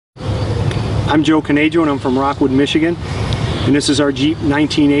I'm Joe Canejo and I'm from Rockwood, Michigan, and this is our Jeep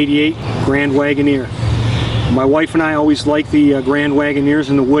 1988 Grand Wagoneer. My wife and I always liked the Grand Wagoneers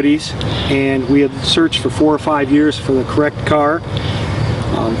and the Woodies, and we had searched for 4 or 5 years for the correct car.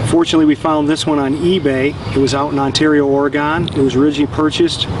 Fortunately, we found this one on eBay. It was out in Ontario, Oregon. It was originally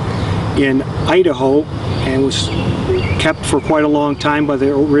purchased in Idaho and was kept for quite a long time by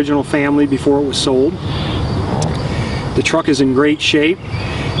the original family before it was sold. The truck is in great shape.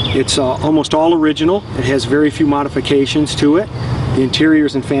 It's almost all original. It has very few modifications to it. The interior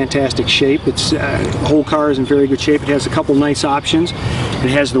is in fantastic shape. The whole car is in very good shape. It has a couple nice options. It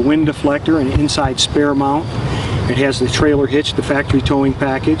has the wind deflector and inside spare mount. It has the trailer hitch, the factory towing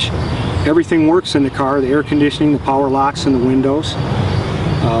package. Everything works in the car, the air conditioning, the power locks, and the windows.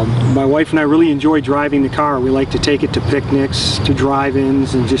 My wife and I really enjoy driving the car. We like to take it to picnics, to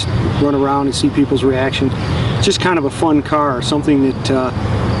drive-ins, and just run around and see people's reaction. It's just kind of a fun car, something that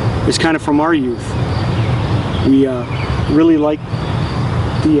is kind of from our youth. We really like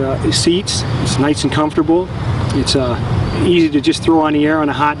the seats. It's nice and comfortable. It's easy to just throw on the air on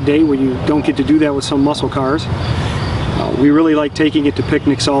a hot day where you don't get to do that with some muscle cars. We really like taking it to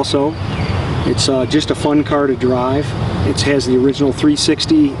picnics also. It's just a fun car to drive. It has the original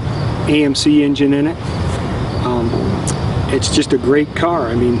 360 AMC engine in it. It's just a great car.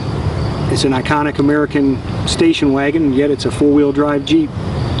 I mean, it's an iconic American station wagon, and yet it's a four-wheel drive Jeep.